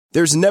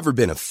There's never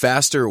been a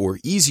faster or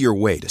easier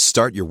way to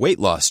start your weight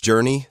loss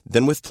journey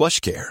than with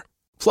PlushCare.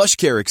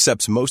 PlushCare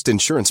accepts most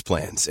insurance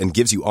plans and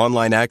gives you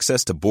online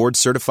access to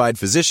board-certified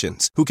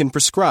physicians who can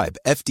prescribe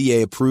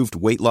FDA-approved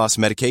weight loss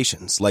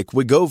medications like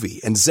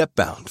Wegovy and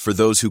Zepbound for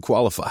those who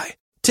qualify.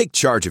 Take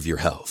charge of your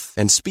health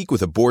and speak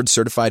with a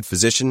board-certified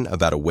physician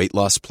about a weight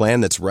loss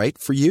plan that's right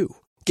for you.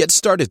 Get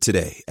started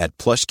today at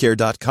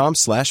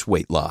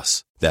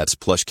plushcare.com/weight-loss. That's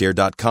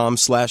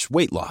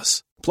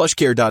plushcare.com/weight-loss.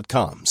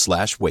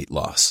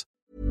 plushcare.com/weight-loss.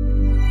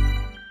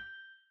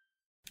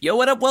 Yo,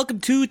 what up? Welcome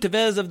to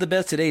Tevez of the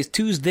Best. Today's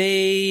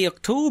Tuesday,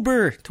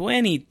 October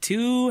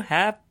 22.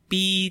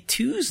 Happy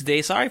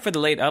Tuesday. Sorry for the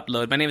late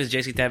upload. My name is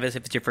JC Tevez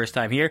if it's your first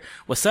time here.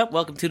 What's up?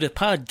 Welcome to the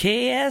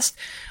podcast.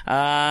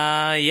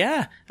 Sorry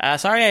I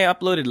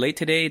uploaded late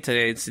today.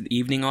 It's the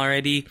evening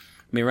already.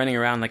 I've been running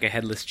around like a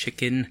headless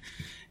chicken.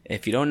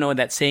 If you don't know what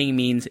that saying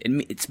means,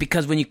 it's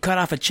because when you cut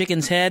off a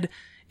chicken's head,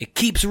 it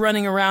keeps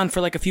running around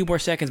for like a few more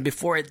seconds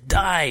before it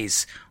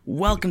dies.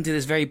 Welcome to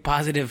this very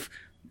positive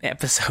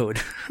episode.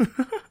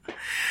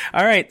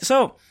 All right,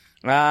 so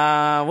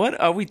what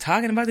are we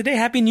talking about today?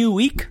 Happy New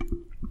Week.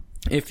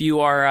 If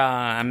you are,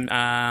 I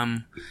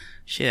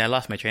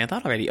lost my train of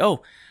thought already.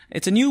 Oh,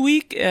 it's a new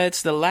week.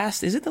 It's the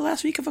last. Is it the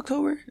last week of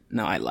October?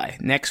 No, I lie.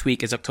 Next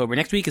week is October.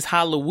 Next week is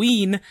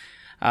Halloween.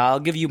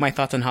 I'll give you my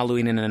thoughts on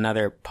Halloween in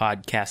another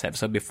podcast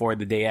episode before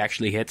the day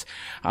actually hits.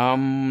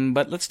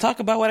 But let's talk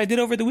about what I did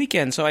over the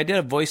weekend. So I did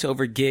a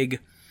voiceover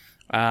gig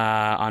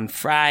on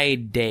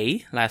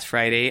last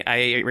Friday.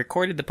 I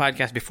recorded the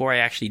podcast before I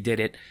actually did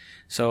it.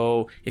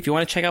 So if you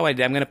want to check out what I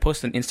did, I'm going to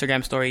post an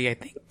Instagram story, I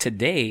think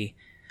today.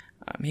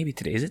 Maybe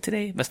today. Is it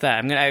today?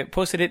 Basta. I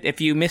posted it. If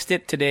you missed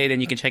it today,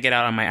 then you can check it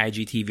out on my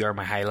IGTV or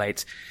my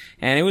highlights.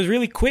 And it was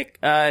really quick.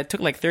 It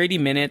took like 30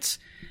 minutes.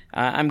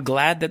 I'm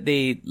glad that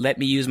they let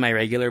me use my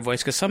regular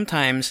voice, because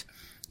sometimes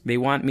they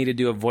want me to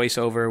do a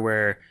voiceover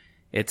where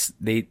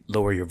they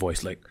lower your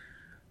voice like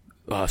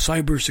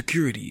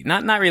cybersecurity.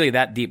 Not really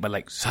that deep, but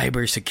like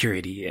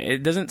cybersecurity.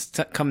 It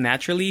doesn't come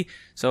naturally.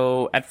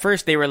 So at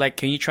first they were like,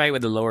 "Can you try it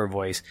with a lower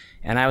voice?"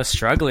 And I was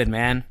struggling,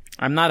 man.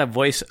 I'm not a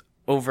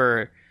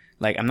voiceover.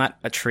 Like, I'm not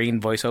a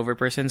trained voiceover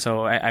person,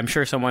 so I'm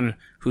sure someone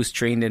who's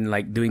trained in,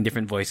 like, doing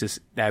different voices,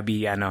 that'd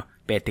be,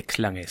 petiks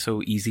lang eh.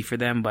 So easy for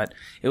them, but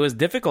it was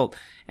difficult.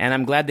 And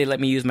I'm glad they let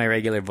me use my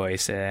regular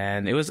voice.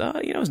 And it was,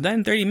 it was done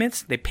in 30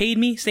 minutes. They paid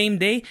me same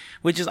day,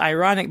 which is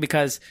ironic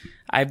because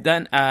I've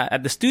done,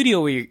 at the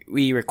studio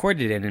we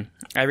recorded in,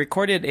 I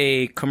recorded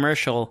a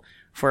commercial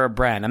for a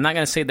brand. I'm not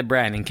gonna say the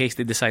brand in case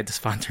they decide to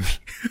sponsor me.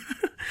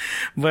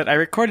 But I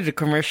recorded a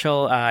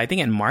commercial, I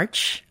think in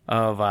March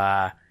of,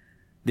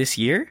 this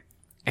year.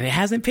 And it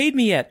hasn't paid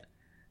me yet.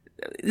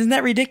 Isn't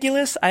that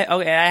ridiculous? I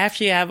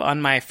actually have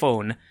on my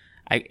phone,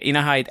 you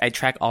know how I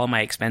track all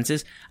my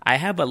expenses? I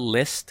have a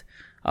list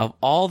of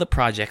all the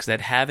projects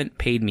that haven't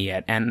paid me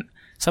yet. And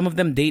some of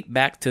them date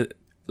back to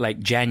like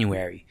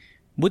January.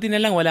 Buti na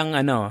lang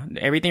walang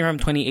everything from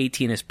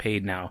 2018 is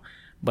paid now.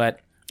 But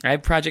I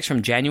have projects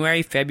from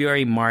January,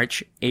 February,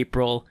 March,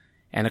 April,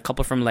 and a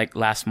couple from like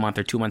last month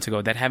or 2 months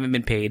ago that haven't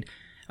been paid.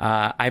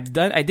 I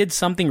did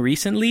something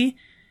recently.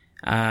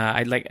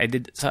 I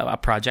did a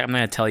project. I'm not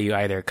gonna tell you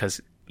either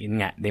because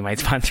they might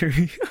sponsor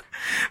me.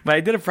 But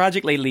I did a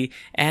project lately,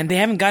 and they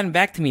haven't gotten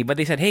back to me. But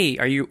they said, "Hey,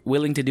 are you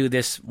willing to do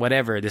this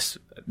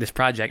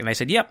project?" And I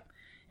said, "Yep."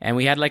 And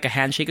we had like a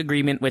handshake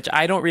agreement, which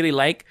I don't really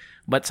like.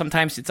 But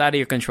sometimes it's out of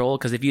your control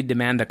because if you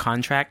demand a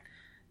contract,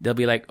 they'll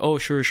be like, "Oh,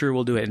 sure,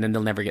 we'll do it," and then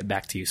they'll never get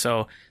back to you.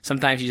 So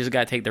sometimes you just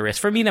gotta take the risk.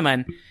 For me,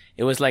 naman,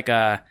 it was like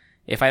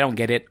if I don't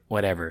get it,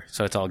 whatever.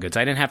 So it's all good. So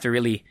I didn't have to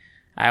really.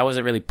 I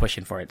wasn't really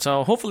pushing for it.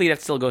 So hopefully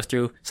that still goes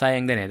through.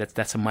 Sayang din eh.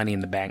 That's some money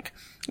in the bank.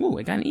 Ooh,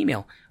 I got an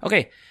email.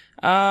 Okay.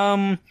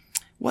 I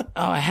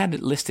had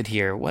it listed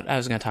here. What I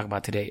was going to talk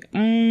about today.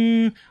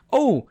 The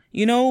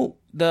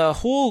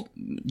whole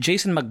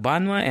Jason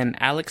Magbanwa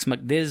and Alex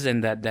McDiz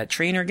and that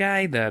trainer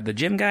guy, the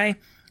gym guy,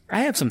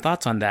 I have some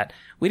thoughts on that.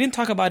 We didn't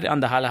talk about it on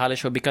the Hala Hala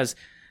show because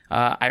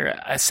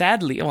I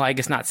sadly, well, I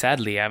guess not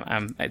sadly,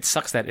 it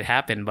sucks that it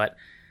happened, but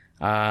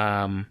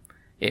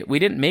we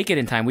didn't make it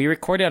in time. We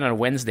recorded on a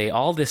Wednesday.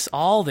 All this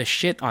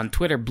shit on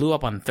Twitter blew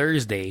up on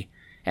Thursday.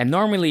 And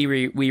normally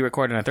we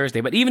record on a Thursday.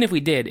 But even if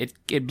we did,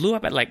 it blew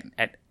up in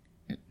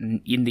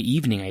the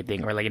evening, I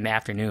think, or like in the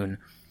afternoon.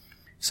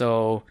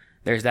 So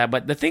there's that.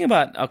 But the thing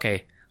about,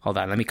 okay, hold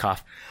on, let me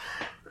cough.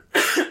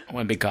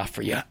 One big cough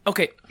for you.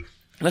 Okay,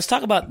 let's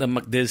talk about the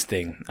McDiz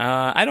thing.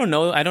 I don't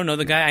know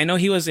the guy. I know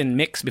he was in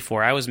Mix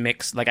before. I was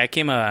Mix. Like I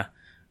came a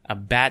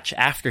batch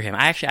after him.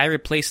 I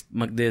replaced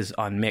McDiz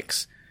on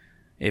Mix.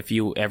 If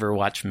you ever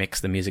watch Mix,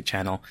 the music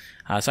channel.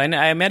 So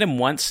I met him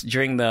once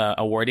during the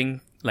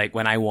awarding, like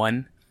when I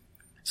won.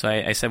 So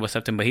I said what's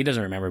up to him, but he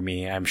doesn't remember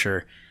me, I'm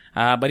sure.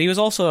 But he was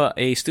also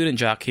a student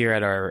jock here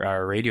at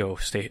our radio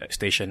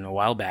station a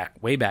while back,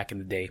 way back in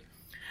the day.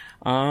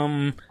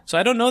 So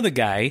I don't know the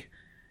guy.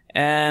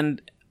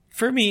 And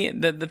for me,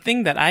 the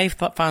thing that I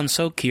found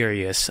so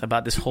curious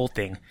about this whole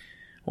thing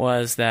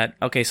was that,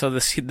 okay, so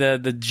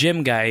the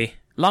gym guy,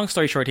 long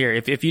story short here,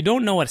 if you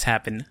don't know what's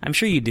happened, I'm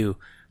sure you do.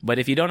 But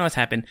if you don't know what's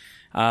happened,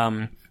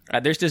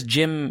 there's this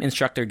gym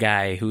instructor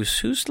guy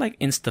who's like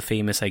Insta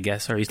famous, I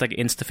guess, or he's like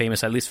Insta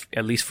famous at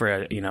least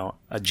for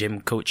a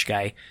gym coach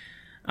guy.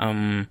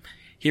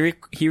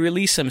 He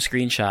released some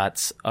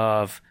screenshots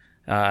of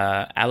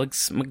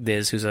Alex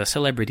McDiz, who's a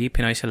celebrity,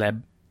 Pinoy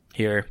celeb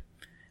here,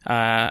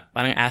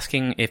 parang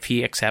asking if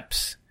he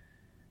accepts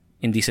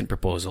indecent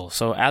proposal.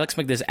 So Alex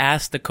McDiz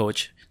asked the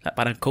coach,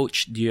 parang,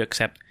 coach, do you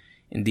accept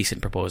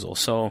indecent proposal?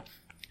 So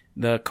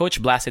the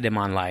coach blasted him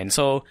online.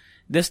 So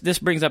this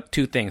brings up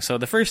two things. So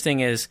the first thing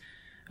is,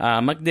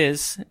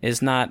 McDiz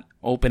is not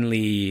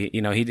openly,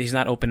 he's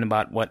not open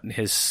about what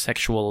his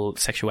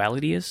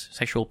sexuality is,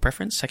 sexual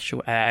preference,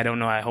 I don't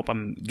know. I hope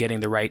I'm getting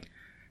the right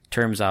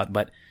terms out,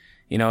 but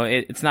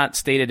it's not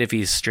stated if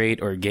he's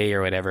straight or gay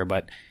or whatever,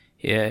 but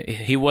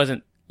he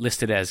wasn't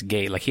listed as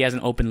gay. Like, he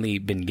hasn't openly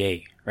been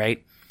gay,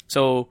 right?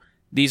 So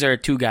these are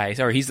two guys,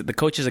 or the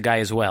coach is a guy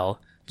as well,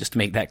 just to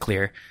make that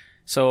clear.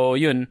 So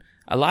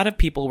a lot of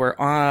people were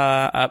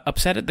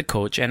upset at the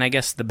coach, and I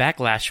guess the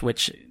backlash,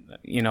 which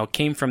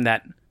came from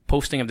that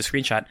posting of the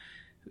screenshot,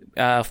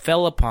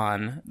 fell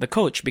upon the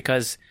coach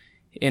because,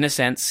 in a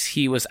sense,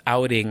 he was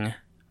outing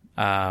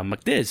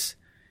McDiz.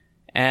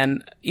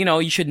 And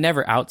you should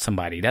never out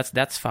somebody.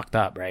 That's fucked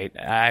up, right?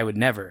 I would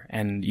never,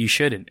 and you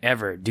shouldn't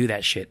ever do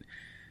that shit.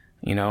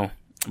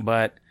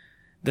 But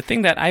the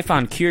thing that I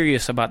found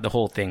curious about the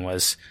whole thing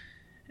was,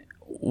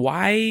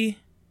 why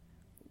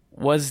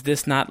was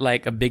this not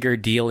like a bigger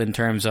deal in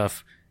terms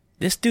of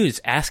this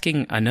dude's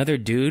asking another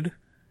dude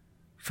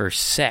for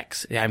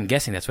sex? I'm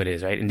guessing that's what it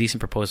is, right? Indecent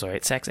proposal,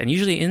 right? Sex. And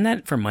usually, isn't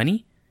that for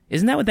money?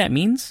 Isn't that what that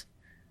means?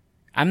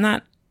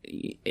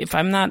 If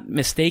I'm not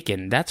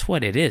mistaken, that's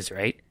what it is,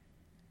 right?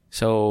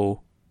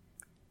 So,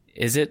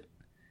 is it,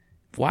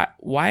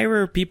 why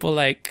were people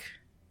like,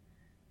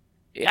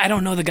 I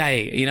don't know the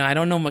guy, I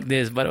don't know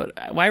McDiz,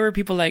 but why were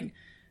people like,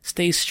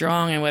 stay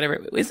strong and whatever?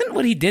 Isn't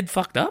what he did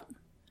fucked up?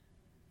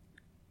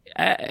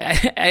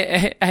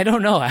 I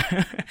don't know.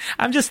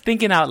 I'm just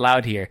thinking out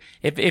loud here.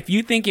 If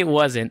you think it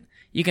wasn't,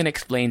 you can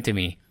explain to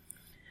me.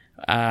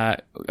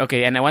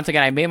 Okay, and once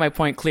again, I made my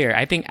point clear.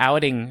 I think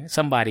outing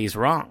somebody is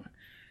wrong.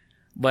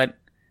 But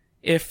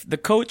if the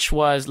coach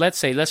was, I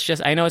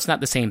know it's not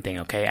the same thing,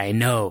 okay? I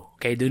know,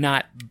 okay? Do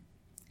not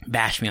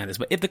bash me on this.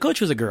 But if the coach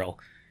was a girl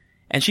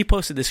and she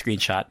posted this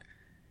screenshot,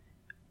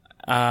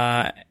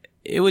 the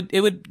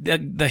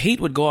hate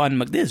would go on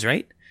McDiz,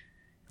 right?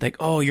 Like,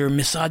 oh, you're a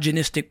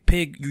misogynistic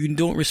pig. You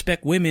don't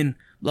respect women,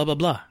 blah, blah,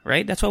 blah,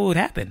 right? That's what would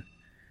happen.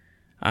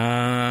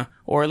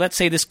 Or let's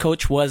say this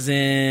coach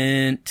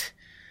wasn't,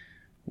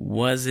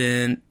 what's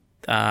it?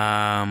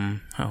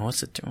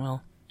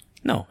 Well,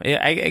 no,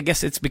 I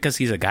guess it's because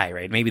he's a guy,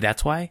 right? Maybe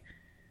that's why.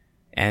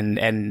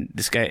 And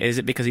this guy, is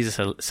it because he's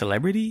a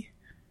celebrity?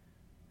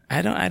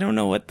 I don't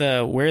know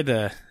where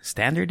the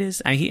standard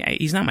is.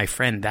 He's not my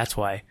friend. That's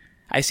why.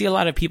 I see a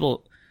lot of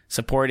people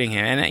supporting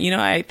him. And,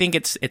 I think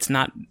it's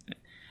not,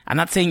 I'm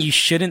not saying you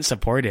shouldn't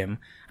support him.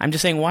 I'm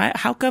just saying,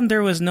 how come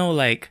there was no,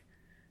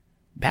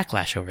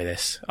 backlash over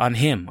this on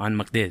him, on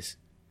McDiz?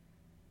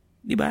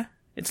 Diba?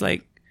 It's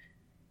like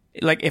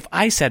if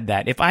I said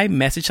that, if I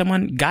message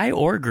someone, guy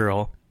or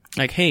girl,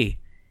 like, hey,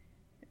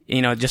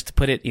 just to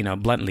put it,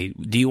 bluntly,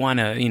 do you want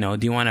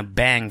to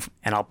bang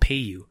and I'll pay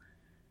you?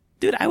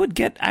 Dude, I would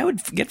get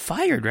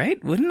fired, right?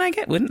 The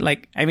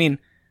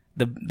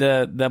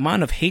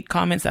amount of hate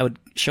comments that would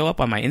show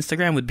up on my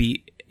Instagram would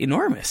be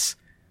enormous.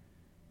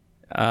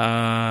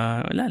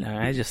 I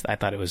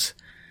thought it was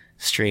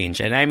strange.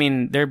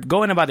 And they're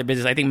going about their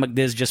business. I think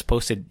McDiz just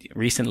posted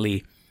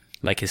recently,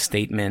 his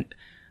statement.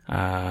 You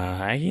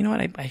know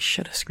what? I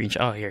should have screenshot.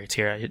 Oh, it's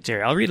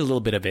here. I'll read a little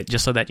bit of it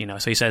just so that you know.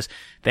 So he says,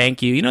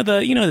 "Thank you.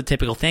 The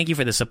typical thank you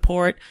for the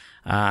support.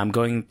 I'm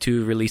going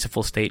to release a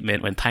full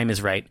statement when time is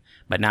right.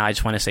 But now I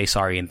just want to say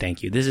sorry and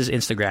thank you." This is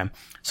Instagram.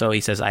 So he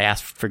says, "I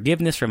asked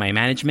forgiveness from my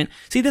management."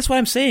 See, that's what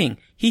I'm saying.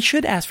 He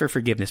should ask for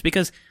forgiveness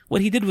because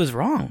what he did was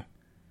wrong.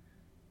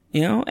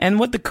 And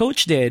what the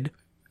coach did.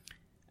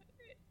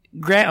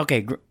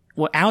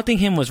 Outing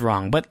him was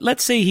wrong. But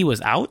let's say he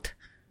was out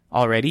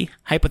already,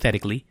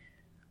 hypothetically.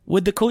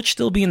 Would the coach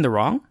still be in the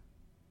wrong?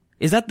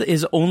 Is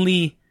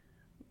only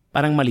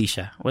parang mali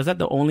siya? Was that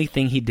the only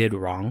thing he did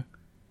wrong?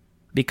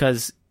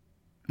 Because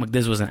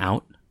McDiz wasn't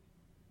out?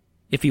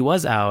 If he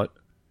was out,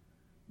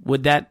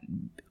 would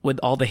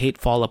all the hate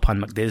fall upon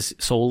McDiz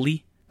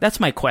solely? That's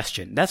my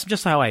question. That's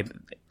just how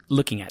I'm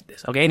looking at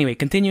this. Okay, anyway,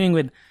 continuing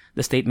with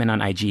the statement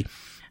on IG.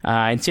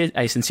 I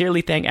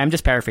sincerely thank, I'm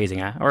just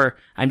paraphrasing, or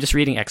I'm just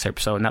reading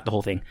excerpts, so not the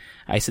whole thing.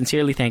 I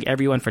sincerely thank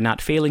everyone for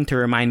not failing to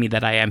remind me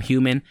that I am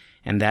human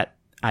and that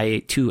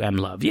I too am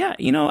loved. Yeah,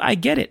 I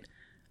get it.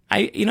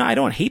 I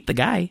don't hate the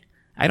guy.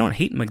 I don't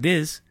hate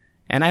McDiz.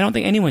 And I don't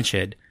think anyone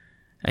should.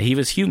 He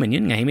was human.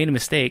 He made a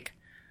mistake.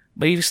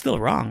 But he was still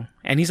wrong.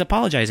 And he's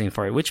apologizing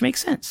for it, which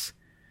makes sense.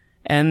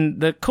 And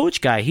the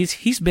coach guy,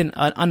 he's been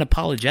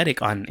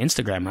unapologetic on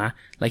Instagram, huh?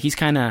 He's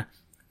kind of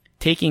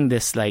taking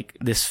this,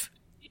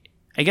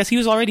 I guess he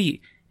was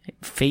already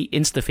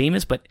Insta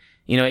famous, but,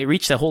 it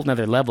reached a whole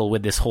nother level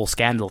with this whole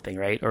scandal thing,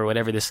 right? Or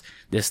whatever this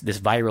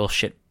viral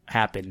shit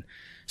happened.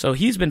 So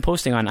he's been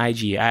posting on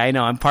IG. I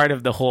know I'm part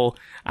of the whole.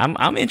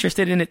 I'm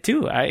interested in it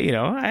too.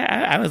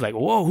 I was like,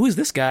 whoa, who's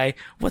this guy?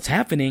 What's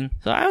happening?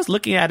 So I was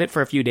looking at it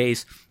for a few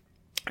days.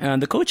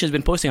 The coach has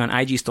been posting on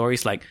IG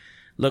stories like,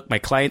 look, my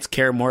clients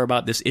care more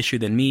about this issue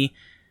than me.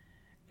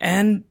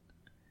 And,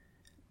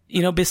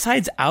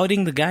 besides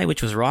outing the guy,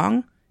 which was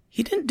wrong,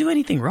 he didn't do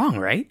anything wrong,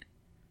 right?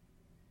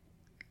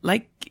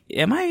 Like,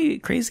 am I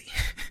crazy?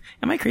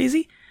 Am I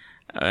crazy?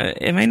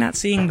 Am I not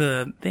seeing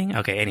the thing?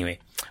 Okay, anyway.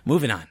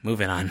 Moving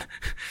on.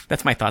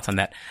 That's my thoughts on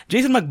that.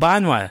 Jason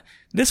Magbanua.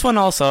 This one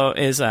also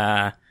is,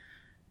 okay,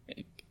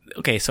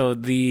 so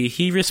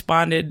he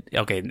responded,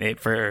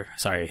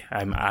 sorry,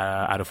 I'm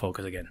out of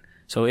focus again.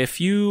 So if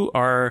you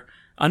are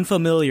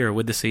unfamiliar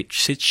with the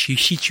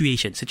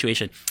situation,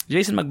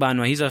 Jason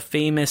Magbanua, he's a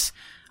famous,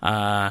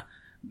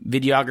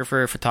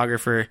 videographer,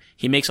 photographer.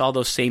 He makes all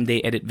those same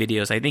day edit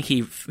videos. I think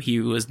he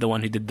was the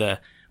one who did the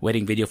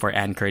wedding video for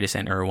Ann Curtis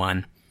and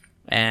Erwan.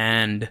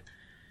 And,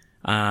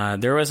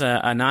 there was an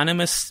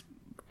anonymous,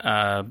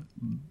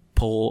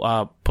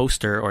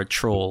 poster or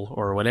troll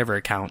or whatever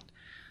account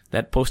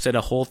that posted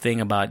a whole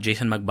thing about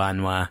Jason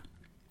Magbanua,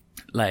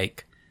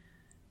 like,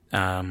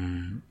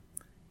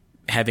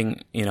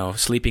 having,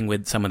 sleeping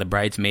with some of the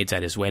bridesmaids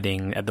at his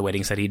wedding, at the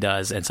weddings that he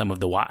does, and some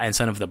of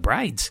the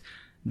brides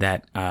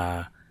that,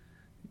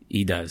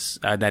 he does,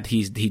 that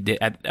he did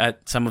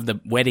at some of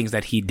the weddings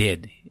that he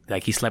did.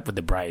 Like, he slept with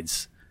the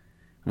brides,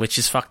 which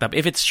is fucked up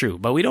if it's true,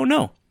 but we don't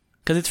know.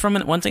 Cause it's from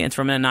an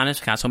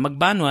anonymous account. So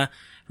Magbanua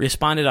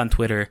responded on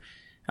Twitter,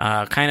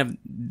 kind of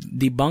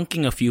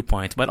debunking a few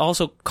points, but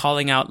also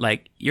calling out,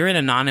 like, you're an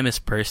anonymous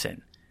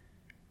person.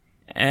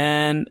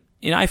 And,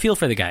 I feel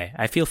for the guy.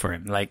 I feel for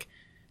him. Like,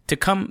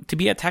 to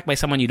be attacked by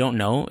someone you don't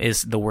know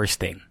is the worst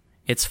thing.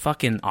 It's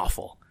fucking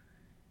awful.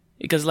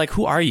 Because, like,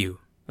 who are you?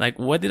 Like,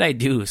 what did I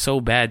do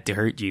so bad to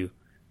hurt you?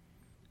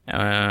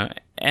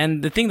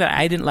 And the thing that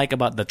I didn't like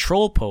about the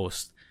troll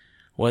post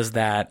was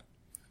that,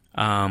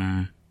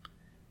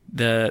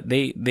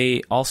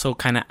 they also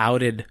kind of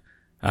outed,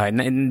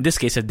 in this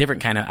case, a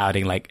different kind of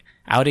outing, like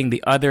outing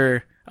the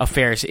other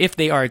affairs if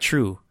they are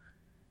true.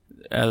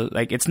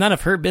 Like, it's none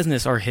of her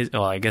business or his.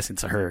 Well, I guess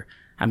it's her.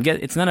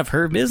 It's none of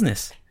her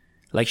business.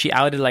 Like, she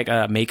outed like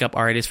a makeup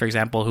artist, for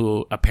example,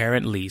 who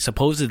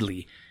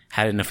supposedly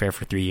had an affair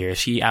for 3 years.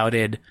 She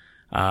outed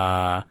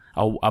a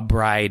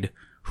bride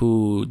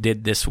who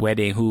did this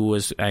wedding, who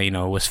was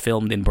was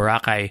filmed in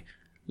Boracay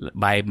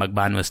by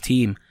Magbanua's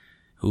team,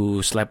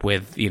 who slept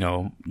with,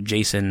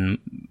 Jason,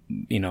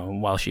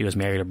 while she was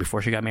married or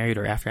before she got married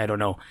or after, I don't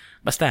know.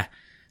 Basta.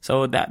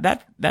 So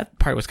that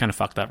part was kind of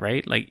fucked up,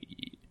 right? Like,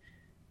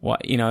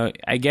 what,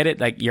 I get it,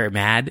 like, you're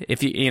mad. If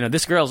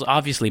this girl's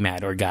obviously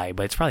mad, or guy,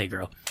 but it's probably a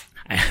girl.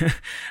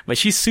 But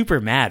she's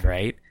super mad,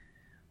 right?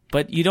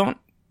 But you don't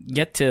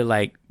get to,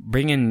 like,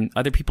 bring in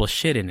other people's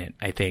shit in it,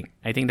 I think.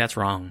 I think that's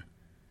wrong.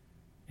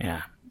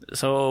 Yeah.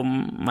 So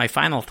my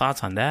final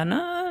thoughts on that,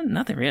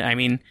 nothing really. I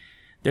mean,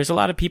 there's a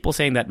lot of people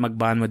saying that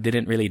Magbanua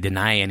didn't really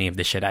deny any of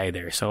the shit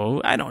either.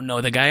 So I don't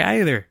know the guy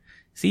either.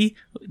 See,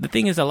 the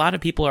thing is, a lot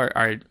of people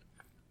are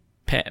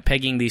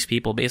pegging these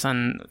people based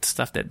on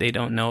stuff that they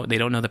don't know. They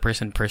don't know the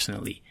person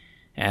personally.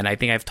 And I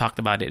think I've talked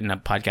about it in a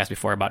podcast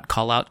before about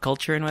call-out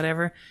culture and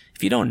whatever.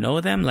 If you don't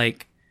know them,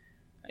 like,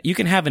 you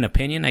can have an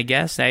opinion, I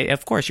guess.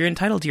 Of course, you're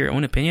entitled to your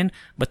own opinion,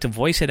 but to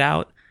voice it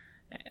out,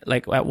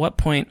 like, at what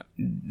point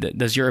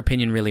does your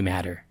opinion really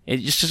matter?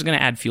 It's just going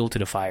to add fuel to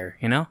the fire,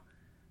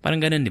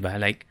 Parang ganun, di ba?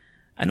 Like,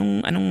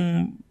 anong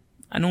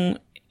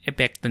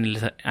epekto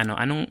nila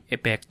anong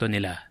epekto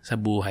nila sa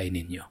buhay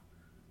ninyo?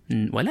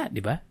 Wala,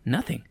 di ba?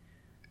 Nothing.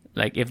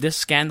 Like, if this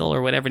scandal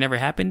or whatever never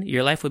happened,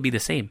 your life would be the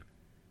same.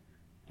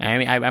 I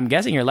mean, I'm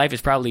guessing your life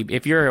is probably,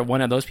 if you're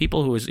one of those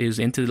people who's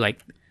into, like,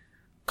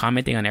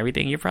 commenting on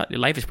everything, your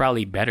life is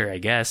probably better, I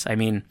guess. I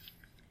mean,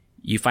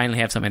 you finally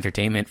have some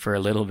entertainment for a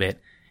little bit,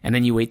 and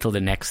then you wait till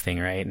the next thing,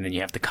 right? And then you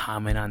have to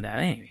comment on that.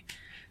 Anyway,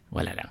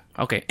 wala lang.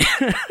 Okay.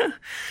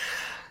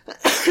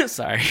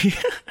 Sorry.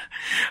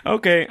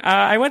 Okay.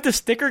 I went to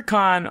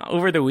StickerCon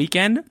over the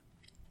weekend.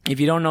 If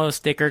you don't know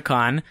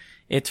StickerCon,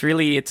 it's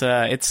a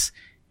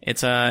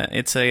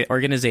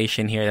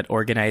organization here that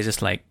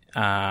organizes, like,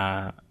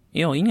 a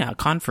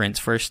conference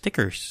for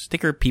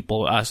sticker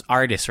people,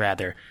 artists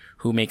rather,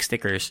 who make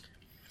stickers.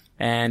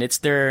 And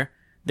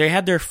they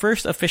had their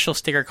first official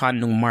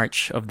StickerCon in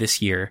March of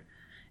this year.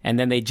 And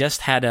then they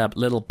just had a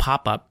little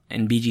pop-up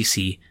in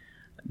BGC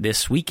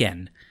this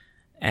weekend.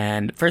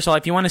 And first of all,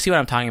 if you want to see what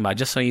I'm talking about,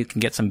 just so you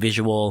can get some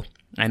visual,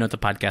 I know it's a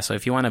podcast, so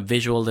if you want a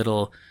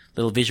little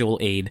visual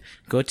aid,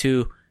 go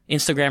to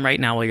Instagram right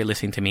now while you're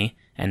listening to me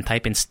and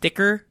type in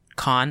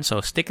StickerCon, so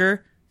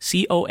sticker,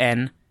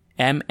 CONMNL,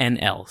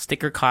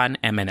 StickerCon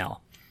MNL.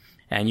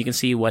 And you can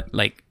see what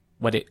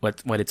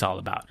it's all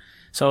about.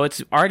 So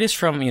it's artists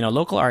from,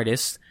 local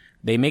artists.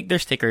 They make their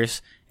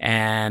stickers,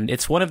 and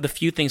it's one of the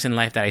few things in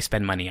life that I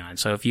spend money on.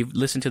 So if you've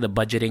listened to the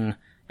budgeting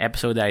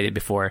episode that I did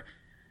before,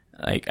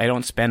 like, I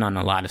don't spend on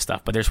a lot of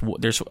stuff, but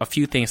there's a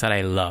few things that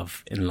I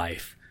love in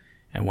life,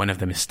 and one of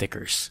them is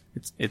stickers.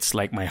 It's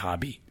like my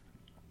hobby.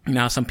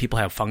 Now some people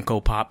have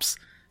Funko Pops.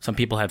 Some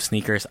people have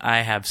sneakers. I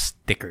have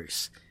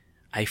stickers.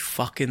 I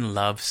fucking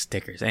love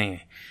stickers.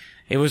 Anyway,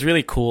 it was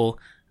really cool.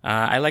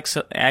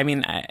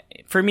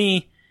 For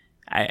me,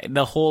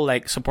 the whole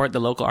like support the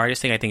local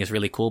artist thing I think is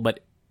really cool, but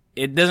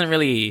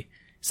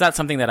it's not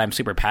something that I'm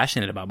super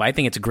passionate about, but I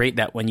think it's great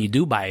that when you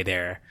do buy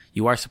there,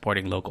 you are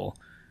supporting local.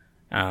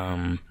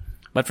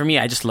 But for me,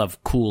 I just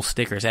love cool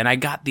stickers, and I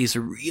got these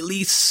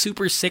really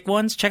super sick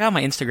ones. Check out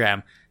my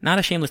Instagram. Not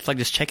a shameless plug,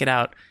 just check it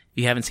out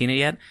if you haven't seen it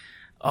yet.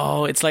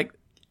 Oh, it's like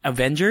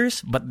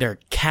Avengers, but they're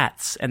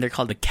cats, and they're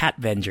called the Cat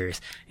Vengers.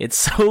 It's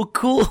so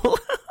cool.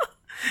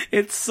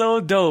 It's so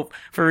dope.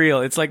 For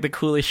real. It's like the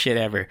coolest shit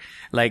ever.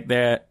 Like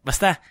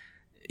basta,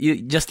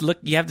 you just look,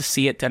 you have to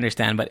see it to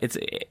understand, but it's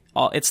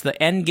the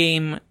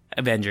Endgame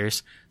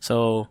Avengers.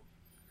 So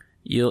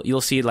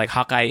you'll see like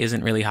Hawkeye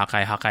isn't really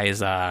Hawkeye. Hawkeye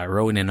is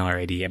Ronin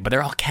already, but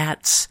they're all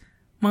cats.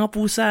 Mga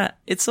pusa.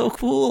 It's so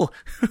cool.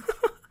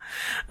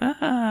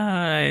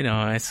 I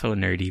know, it's so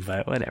nerdy,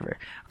 but whatever.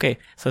 Okay,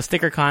 so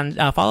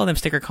StickerCon, follow them,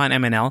 StickerCon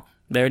MNL.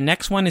 Their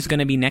next one is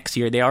going to be next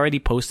year. They already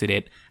posted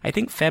it. I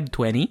think Feb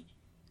 20.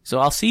 So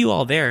I'll see you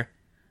all there.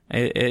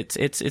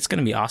 It's going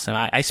to be awesome.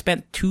 I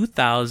spent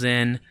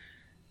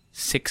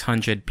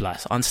 2,600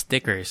 plus on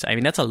stickers. I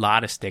mean, that's a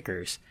lot of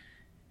stickers.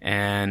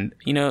 And,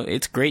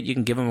 it's great. You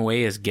can give them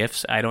away as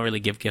gifts. I don't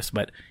really give gifts,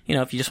 but,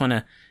 if you just want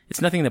to,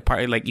 it's nothing to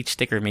part, like each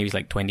sticker maybe is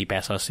like 20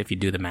 pesos if you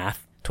do the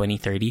math, 20,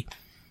 30.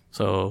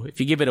 So if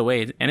you give it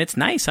away, and it's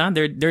nice, huh?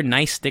 They're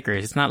nice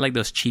stickers. It's not like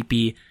those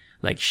cheapy,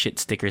 like shit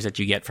stickers that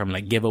you get from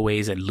like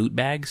giveaways and loot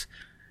bags.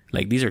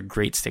 Like these are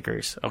great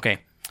stickers. Okay.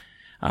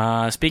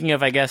 Speaking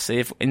of, I guess,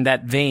 if in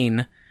that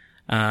vein,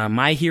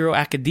 My Hero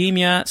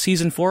Academia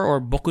Season 4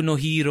 or Boku no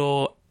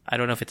Hero, I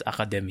don't know if it's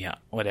Academia,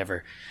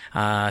 whatever.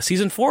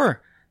 Season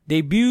 4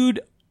 debuted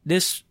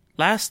this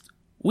last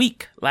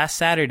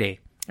Saturday.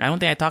 I don't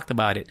think I talked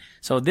about it.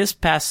 So this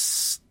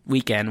past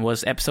weekend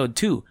was episode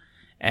 2.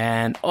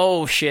 And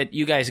oh shit,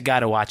 you guys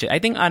gotta watch it. I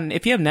think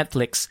if you have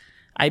Netflix,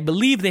 I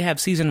believe they have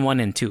season 1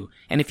 and 2.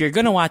 And if you're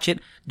gonna watch it,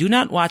 do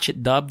not watch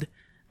it dubbed.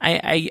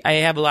 I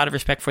have a lot of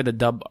respect for the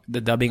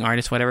dubbing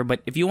artists, whatever,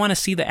 but if you want to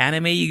see the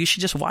anime, you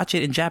should just watch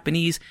it in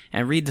Japanese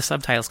and read the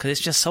subtitles, because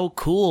it's just so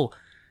cool.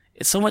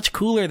 It's so much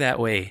cooler that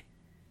way.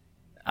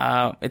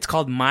 It's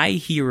called My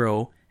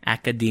Hero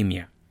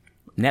Academia.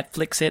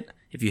 Netflix it.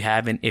 If you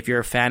haven't, if you're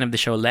a fan of the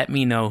show, let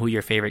me know who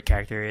your favorite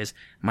character is.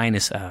 Mine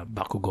is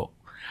Bakugo.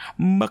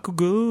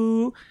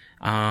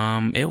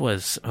 It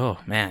was, oh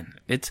man,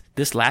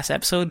 this last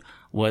episode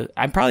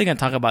I'm probably going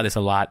to talk about this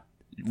a lot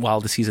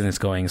while the season is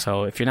going.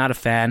 So if you're not a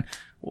fan,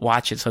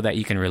 watch it so that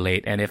you can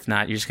relate. And if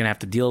not, you're just going to have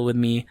to deal with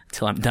me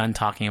till I'm done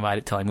talking about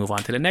it, till I move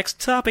on to the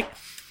next topic.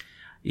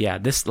 Yeah,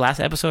 this last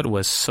episode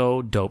was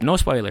so dope. No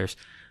spoilers,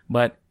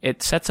 but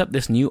it sets up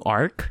this new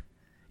arc.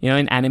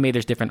 In anime,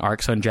 there's different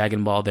arcs. So in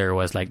Dragon Ball, there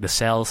was like the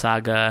Cell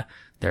Saga.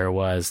 There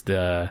was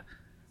the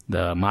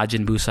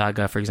Majin Buu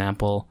Saga, for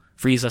example.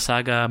 Frieza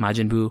Saga,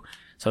 Majin Buu.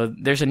 So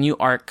there's a new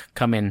arc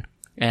coming.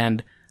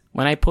 And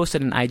when I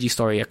posted an IG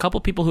story, a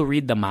couple people who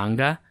read the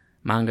manga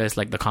is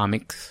like the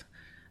comics,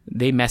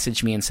 they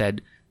messaged me and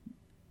said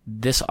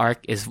this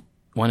arc is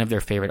one of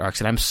their favorite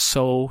arcs, and I'm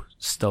so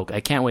stoked.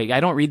 I can't wait. I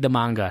don't read the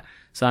manga,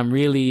 so I'm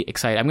really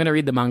excited. I'm going to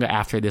read the manga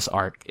after this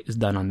arc is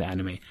done on the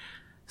anime.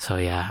 So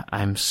yeah,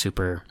 I'm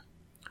super,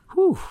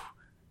 oh,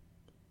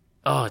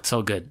 it's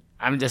so good.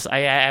 I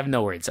have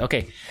no words.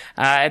 Okay.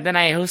 And then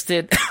I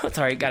hosted,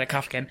 sorry, got a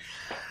cough again.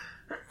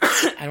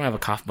 I don't have a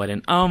cough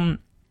button.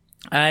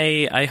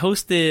 I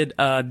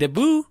hosted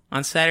Debut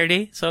on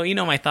Saturday, so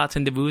my thoughts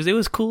on Debuts. It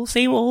was cool,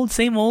 same old.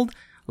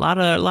 A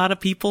lot of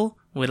people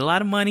with a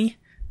lot of money.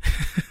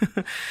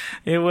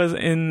 It was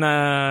in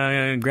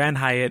Grand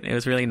Hyatt. It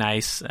was really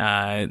nice.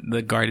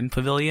 The Garden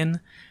Pavilion,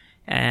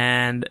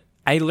 and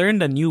I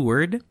learned a new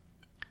word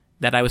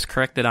that I was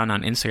corrected on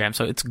Instagram.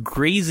 So it's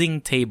grazing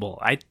table.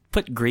 I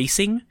put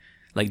gracing,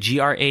 like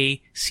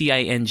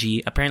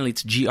Gracing. Apparently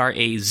it's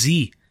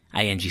Grazing.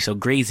 So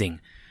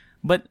grazing.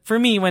 But for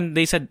me, when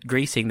they said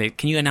gracing,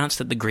 can you announce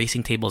that the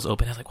gracing table is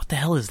open? I was like, what the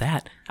hell is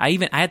that? I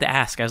had to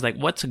ask. I was like,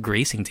 what's a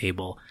gracing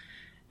table?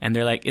 And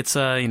they're like, it's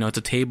a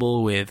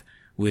table with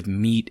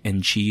meat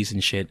and cheese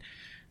and shit.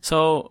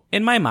 So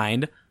in my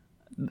mind,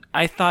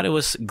 I thought it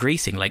was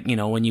gracing. Like,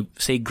 when you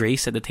say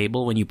grace at the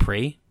table, when you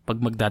pray, pag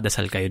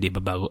magdadasal kayo, di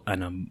ba, bago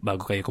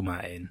kayo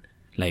kumain.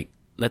 Like,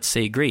 let's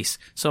say grace.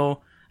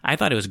 So I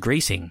thought it was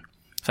gracing.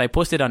 So I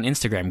posted on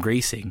Instagram,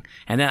 gracing.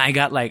 And then I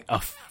got like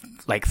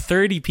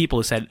 30 people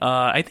who said,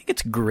 I think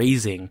it's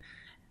grazing,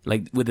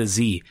 like with a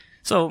Z.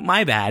 So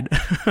my bad.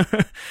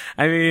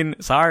 I mean,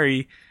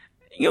 sorry.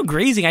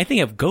 Grazing, I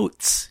think of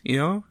goats,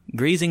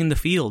 grazing in the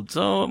field.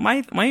 So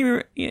I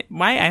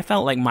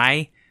felt like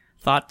my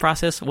thought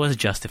process was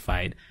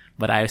justified,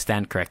 but I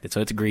stand corrected.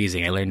 So it's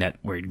grazing. I learned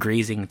that word,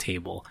 grazing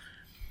table.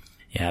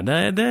 Yeah,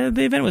 the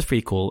event was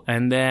pretty cool.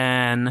 And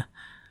then,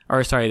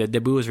 the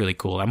debut was really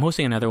cool. I'm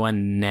hosting another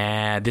one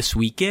this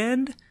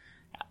weekend.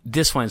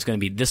 This one's going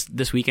to be,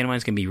 this weekend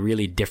one's going to be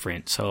really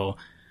different. So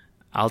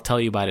I'll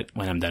tell you about it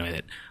when I'm done with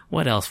it.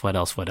 What else?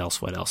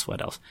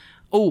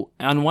 Oh,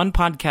 on one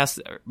podcast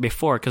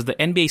before, because the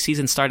NBA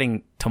season's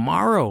starting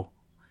tomorrow.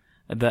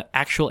 The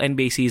actual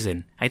NBA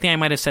season. I think I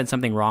might have said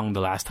something wrong the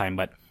last time,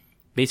 but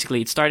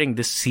basically it's starting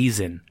this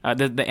season.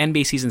 The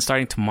NBA season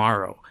starting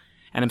tomorrow.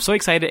 And I'm so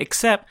excited,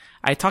 except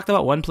I talked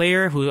about one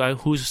player who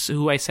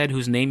I said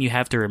whose name you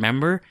have to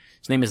remember.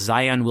 His name is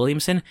Zion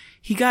Williamson.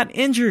 He got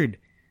injured.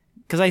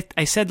 Because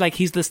I said like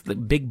he's this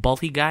big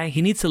bulky guy.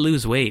 He needs to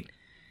lose weight.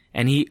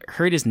 And he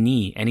hurt his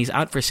knee and he's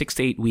out for 6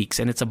 to 8 weeks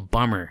and it's a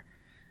bummer.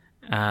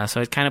 So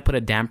it kind of put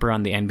a damper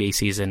on the NBA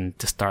season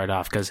to start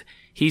off because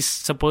he's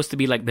supposed to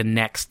be like the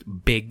next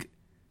big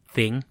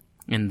thing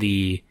in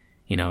the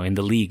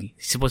league.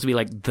 He's supposed to be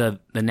like the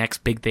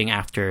next big thing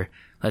after,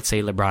 let's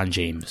say, LeBron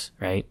James,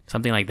 right?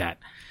 Something like that.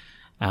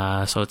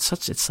 So it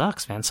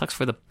sucks, man. It sucks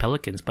for the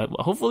Pelicans, but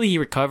hopefully he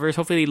recovers.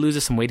 Hopefully he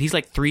loses some weight. He's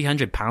like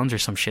 300 pounds or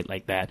some shit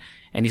like that.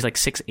 And he's like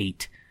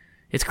 6'8".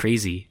 It's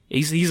crazy.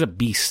 He's a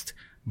beast,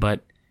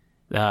 but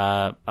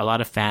a lot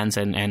of fans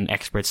and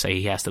experts say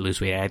he has to lose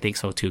weight. I think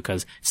so too,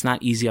 because it's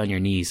not easy on your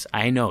knees.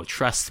 I know,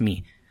 trust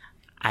me.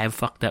 I have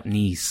fucked up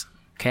knees.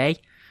 Okay?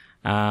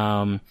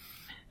 I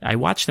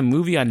watched a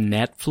movie on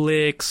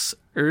Netflix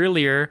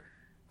earlier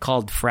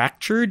called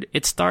Fractured.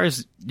 It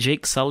stars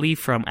Jake Sully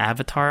from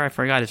Avatar. I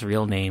forgot his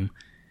real name.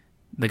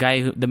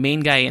 The main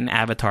guy in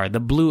Avatar, the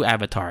blue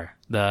Avatar,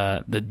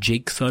 the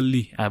Jake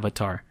Sully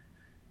Avatar.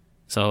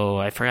 So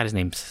I forgot his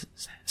name.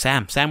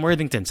 Sam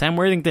Worthington.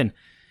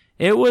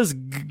 It was,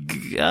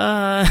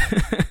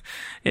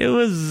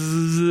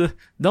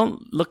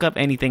 don't look up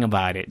anything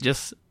about it.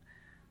 Just,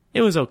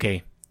 it was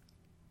okay.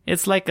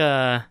 It's like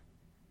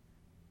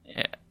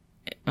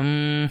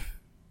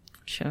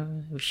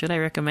should I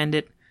recommend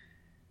it?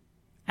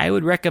 I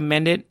would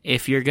recommend it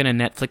if you're gonna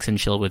Netflix and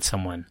chill with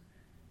someone.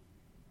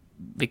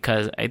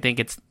 Because I think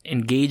it's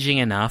engaging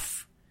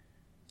enough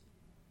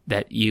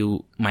that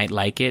you might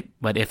like it,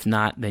 but if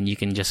not, then you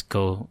can just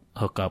go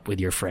hook up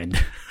with your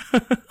friend.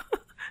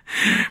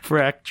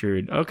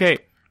 Fractured. Okay.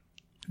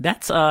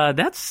 That's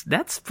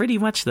pretty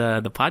much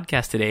the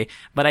podcast today.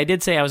 But I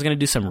did say I was going to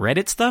do some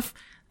Reddit stuff,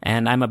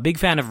 and I'm a big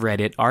fan of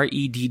Reddit.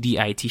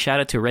 Reddit. Shout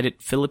out to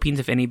Reddit Philippines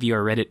if any of you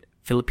are Reddit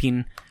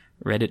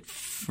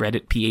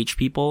PH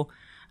people.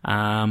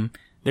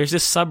 There's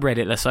this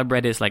subreddit. A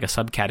subreddit is like a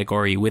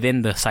subcategory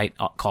within the site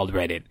called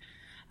Reddit.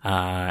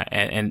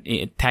 And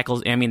it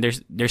tackles, I mean,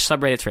 there's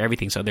subreddits for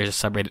everything. So there's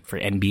a subreddit for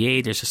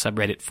NBA, there's a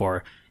subreddit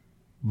for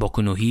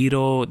Boku no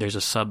Hero, there's a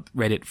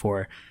subreddit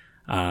for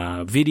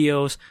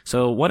videos.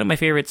 So one of my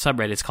favorite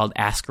subreddits is called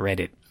Ask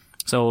Reddit.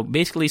 So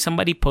basically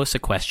somebody posts a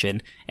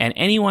question and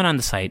anyone on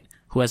the site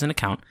who has an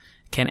account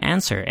can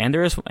answer.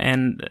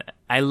 And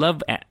I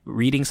love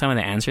reading some of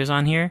the answers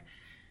on here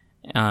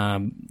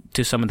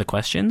to some of the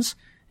questions.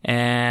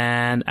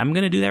 And I'm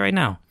going to do that right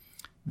now.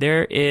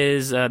 There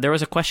was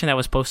a question that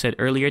was posted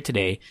earlier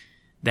today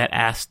that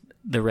asked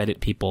the Reddit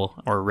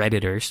people or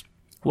Redditors,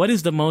 what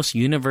is the most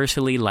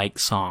universally liked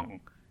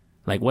song?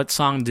 Like, what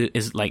song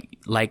is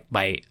liked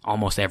by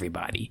almost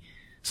everybody?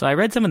 So I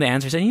read some of the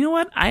answers, and you know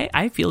what?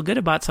 I feel good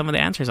about some of the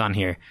answers on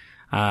here.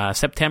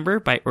 September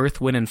by Earth,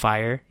 Wind &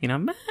 Fire. You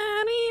know,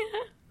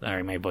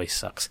 sorry, my voice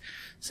sucks.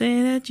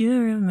 Say that you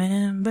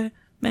remember,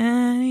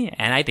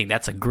 and I think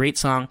that's a great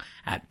song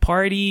at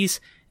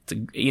parties.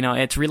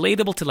 It's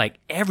relatable to like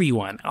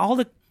everyone.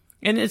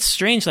 And it's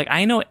strange. Like,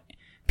 I know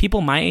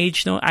people my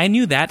age know. I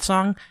knew that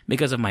song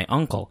because of my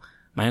uncle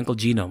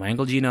Gino. My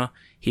uncle Gino,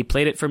 he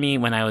played it for me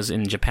when I was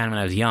in Japan when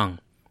I was young.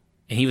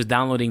 And he was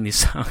downloading these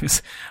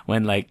songs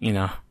when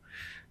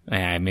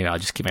maybe I'll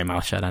just keep my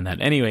mouth shut on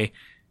that. Anyway,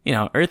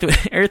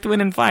 Earth,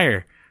 Wind &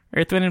 Fire.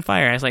 Earth, Wind &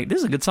 Fire. I was like, this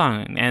is a good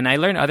song. And I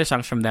learned other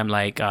songs from them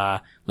like,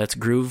 Let's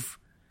Groove,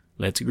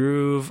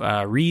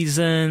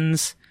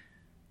 Reasons.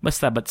 What's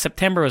that? But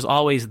September was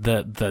always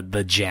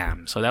the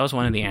jam. So that was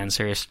one of the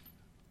answers.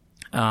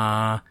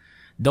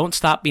 Don't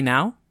Stop Me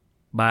Now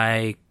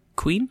by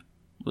Queen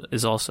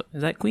is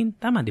that Queen?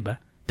 Tama, diba?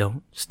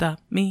 Don't Stop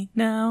Me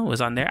Now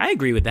was on there. I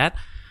agree with that.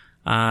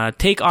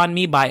 Take On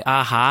Me by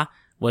Aha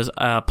was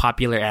a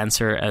popular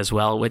answer as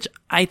well, which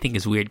I think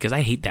is weird because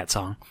I hate that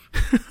song.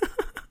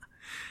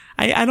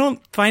 I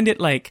don't find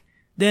it like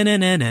I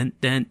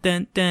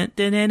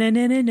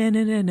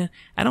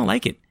don't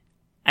like it.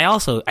 I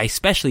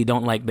especially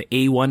don't like the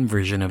A1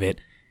 version of it.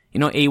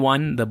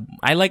 A1,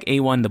 I like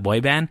A1, the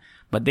boy band,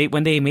 but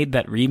when they made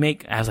that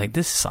remake, I was like,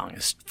 this song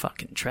is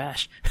fucking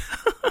trash.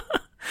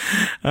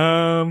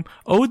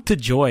 Ode to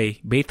Joy,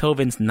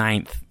 Beethoven's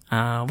Ninth.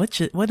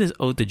 What is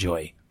Ode to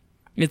Joy?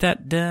 Is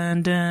that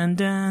dun dun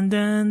dun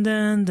dun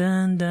dun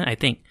dun dun? I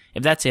think.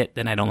 If that's it,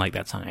 then I don't like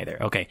that song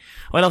either. Okay.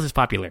 What else is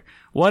popular?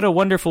 What a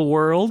Wonderful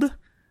World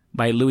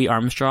by Louis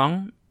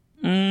Armstrong.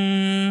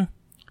 I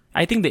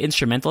think the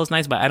instrumental is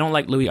nice, but I don't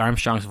like Louis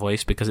Armstrong's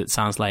voice because it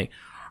sounds like,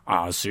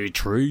 I see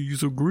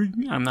trees of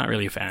green. I'm not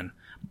really a fan.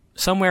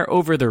 Somewhere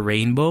Over the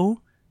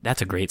Rainbow.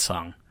 That's a great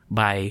song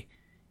by,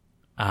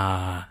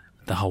 the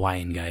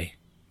Hawaiian guy.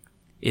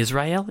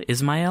 Ismail?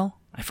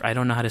 I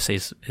don't know how to say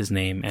his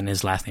name and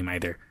his last name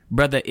either.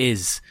 Brother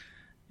is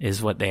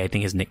what I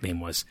think his nickname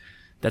was.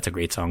 That's a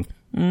great song.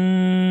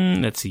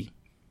 Let's see.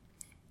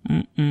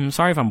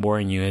 Sorry if I'm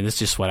boring you.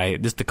 This is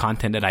the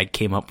content that I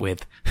came up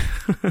with.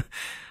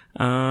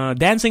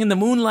 Dancing in the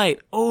Moonlight.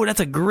 Oh,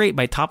 that's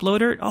by Top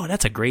Loader. Oh,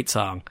 that's a great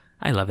song.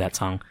 I love that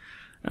song.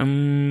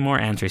 More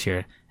answers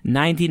here.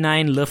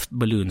 99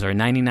 Luftballons or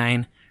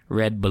 99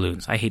 Red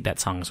Balloons. I hate that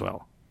song as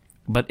well.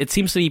 But it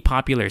seems to be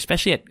popular,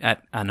 especially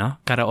at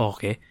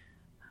karaoke.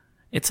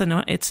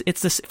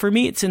 For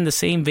me, it's in the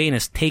same vein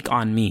as Take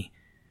On Me.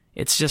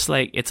 It's just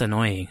like, it's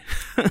annoying.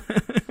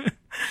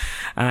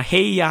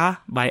 Hey Ya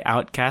by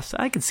Outkast.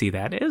 I can see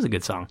that. It is a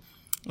good song.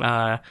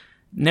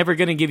 Never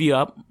Gonna Give You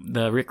Up,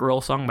 the Rick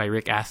Roll song by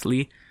Rick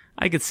Astley.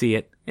 I could see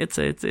it.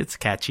 It's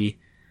catchy.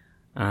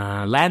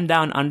 Land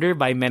Down Under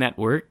by Men at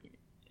Work.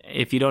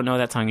 If you don't know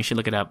that song, you should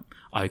look it up.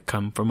 I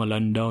come from a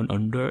land down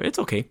under. It's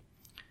okay.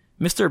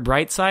 Mr.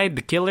 Brightside,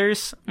 The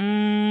Killers.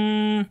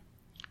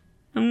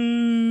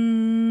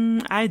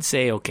 I'd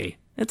say okay.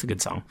 It's a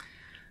good song.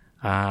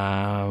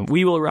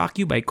 We Will Rock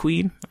You by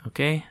Queen.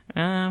 Okay.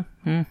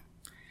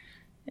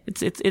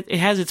 It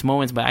has its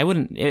moments, but I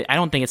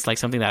don't think it's like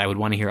something that I would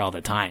want to hear all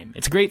the time.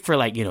 It's great for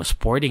like,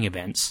 sporting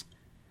events,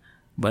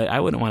 but I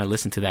wouldn't want to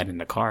listen to that in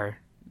the car.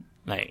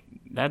 Like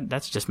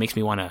that's just makes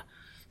me want to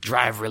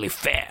drive really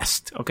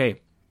fast.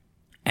 Okay.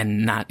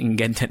 And not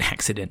get into an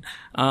accident.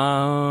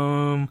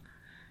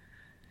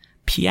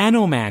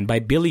 Piano Man by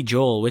Billy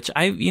Joel, which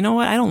I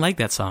don't like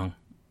that song.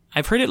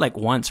 I've heard it like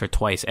once or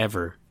twice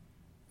ever.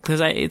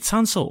 Cause it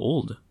sounds so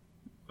old.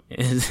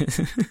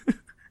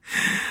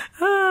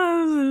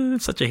 I'm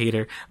such a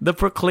hater. The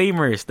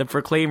Proclaimers,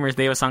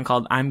 they have a song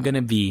called I'm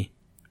Gonna Be,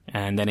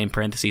 and then in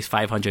parentheses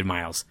 500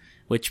 miles,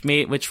 which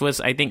was,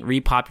 I think,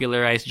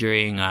 repopularized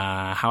during,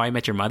 How I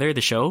Met Your Mother,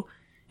 the show.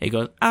 It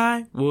goes,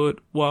 I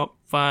would walk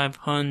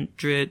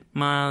 500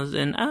 miles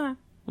and I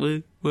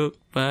would walk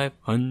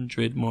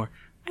 500 more.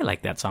 I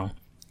like that song.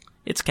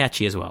 It's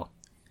catchy as well.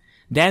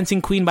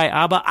 Dancing Queen by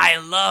ABBA. I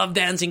love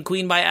Dancing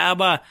Queen by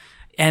ABBA.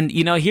 And,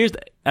 here's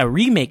a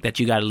remake that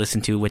you gotta listen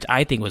to, which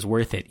I think was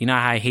worth it. You know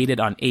how I hated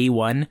on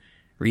A1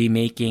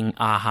 remaking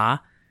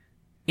Aha?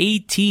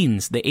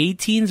 A-Teens. The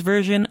A-Teens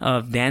version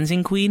of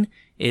Dancing Queen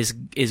is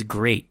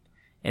great.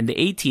 And the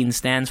A-Teens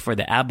stands for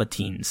the ABBA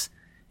Teens.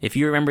 If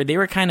you remember, they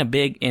were kind of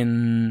big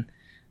in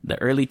the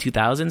early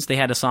 2000s. They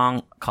had a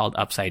song called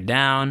Upside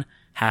Down,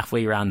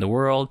 Halfway Around the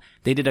World.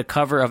 They did a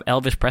cover of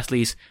Elvis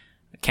Presley's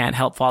Can't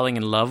Help Falling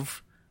in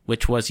Love,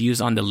 which was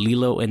used on the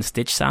Lilo and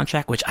Stitch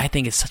soundtrack, which I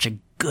think is such a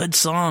good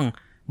song.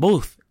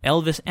 Both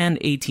Elvis and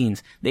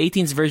A-Teens. The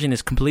A-Teens version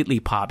is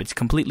completely pop. It's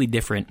completely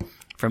different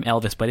from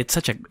Elvis, but it's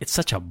such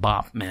a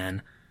bop,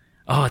 man.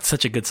 Oh, it's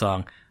such a good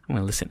song. I'm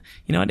gonna listen.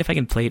 You know what? If I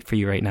can play it for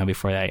you right now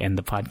before I end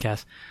the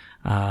podcast.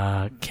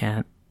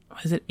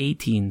 What is it?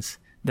 A-Teens.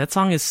 That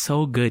song is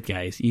so good,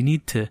 guys. You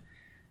need to...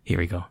 Here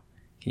we go.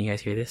 Can you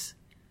guys hear this?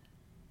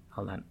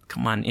 Hold on.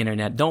 Come on,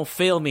 internet. Don't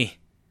fail me.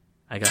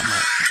 I got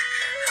my...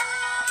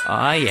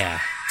 Oh, yeah.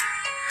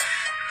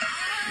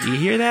 You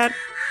hear that?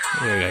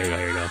 Here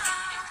we go.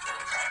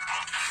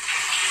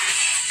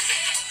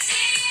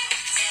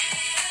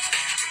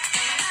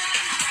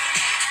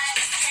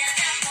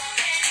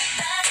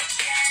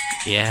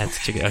 Yeah,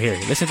 it's chicken. Oh, here.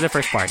 Listen to the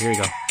first part. Here we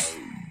go.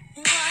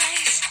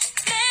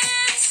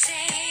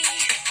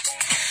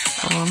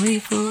 Only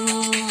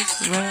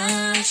fools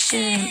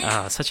rushing.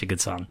 Oh, such a good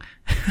song.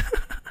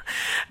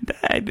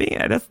 I think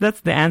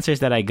that's the answers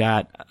that I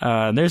got.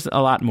 There's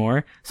a lot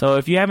more. So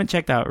if you haven't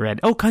checked out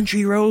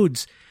Country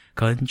Roads,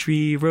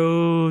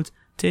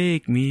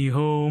 take me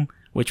home,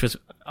 which was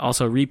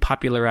also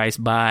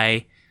repopularized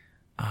by,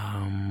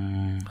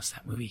 what's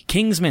that movie?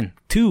 Kingsman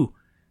 2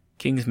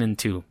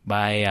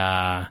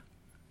 by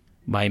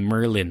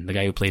Merlin, the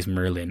guy who plays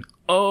Merlin.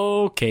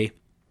 Okay.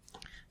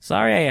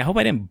 Sorry, I hope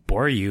I didn't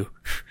bore you.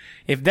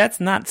 If that's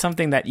not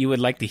something that you would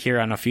like to hear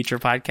on a future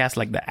podcast,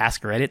 like the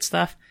Ask Reddit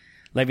stuff,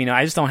 let me know.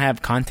 I just don't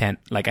have content.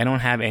 Like, I don't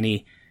have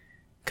any,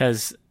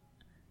 cause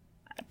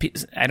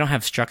I don't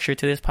have structure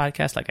to this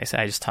podcast. Like I said,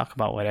 I just talk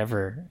about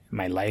whatever,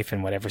 my life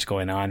and whatever's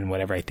going on and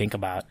whatever I think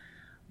about.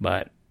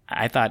 But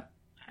I thought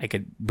I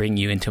could bring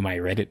you into my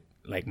Reddit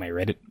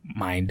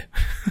mind.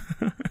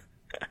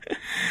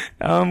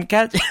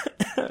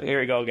 Here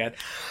we go again.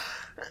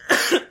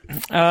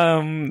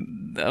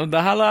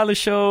 The Halo Halo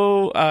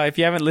Show, if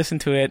you haven't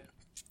listened to it,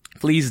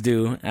 please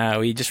do.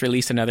 We just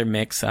released another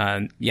mix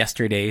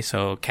yesterday,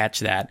 so catch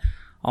that.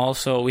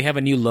 Also, we have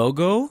a new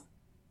logo,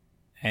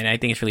 and I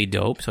think it's really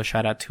dope. So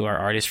shout out to our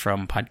artists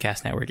from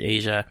Podcast Network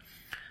Asia.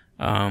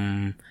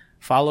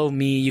 Follow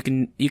me. You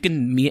can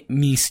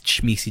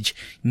message me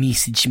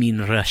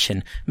in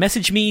Russian.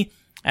 Message me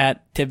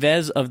at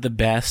Tevez of the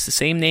Best,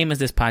 same name as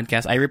this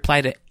podcast. I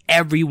reply to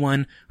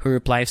everyone who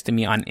replies to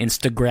me on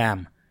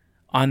Instagram.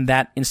 On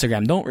that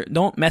Instagram,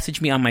 don't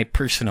message me on my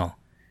personal.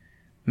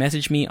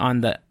 Message me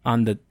on the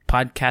podcast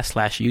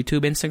 /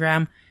 YouTube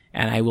Instagram,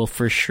 and I will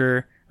for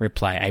sure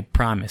reply. I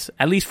promise.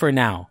 At least for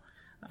now.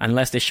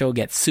 Unless the show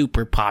gets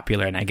super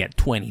popular and I get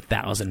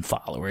 20,000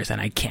 followers and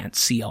I can't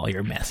see all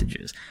your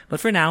messages. But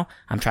for now,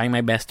 I'm trying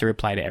my best to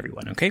reply to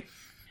everyone, okay?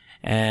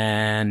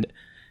 And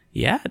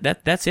yeah,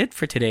 that's it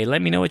for today.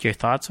 Let me know what your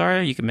thoughts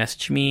are. You can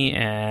message me,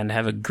 and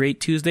have a great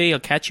Tuesday. I'll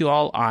catch you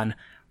all on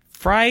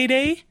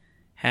Friday.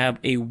 Have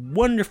a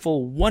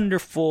wonderful,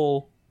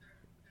 wonderful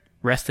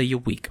rest of your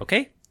week,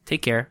 okay?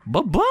 Take care.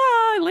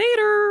 Bye-bye.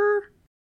 Later.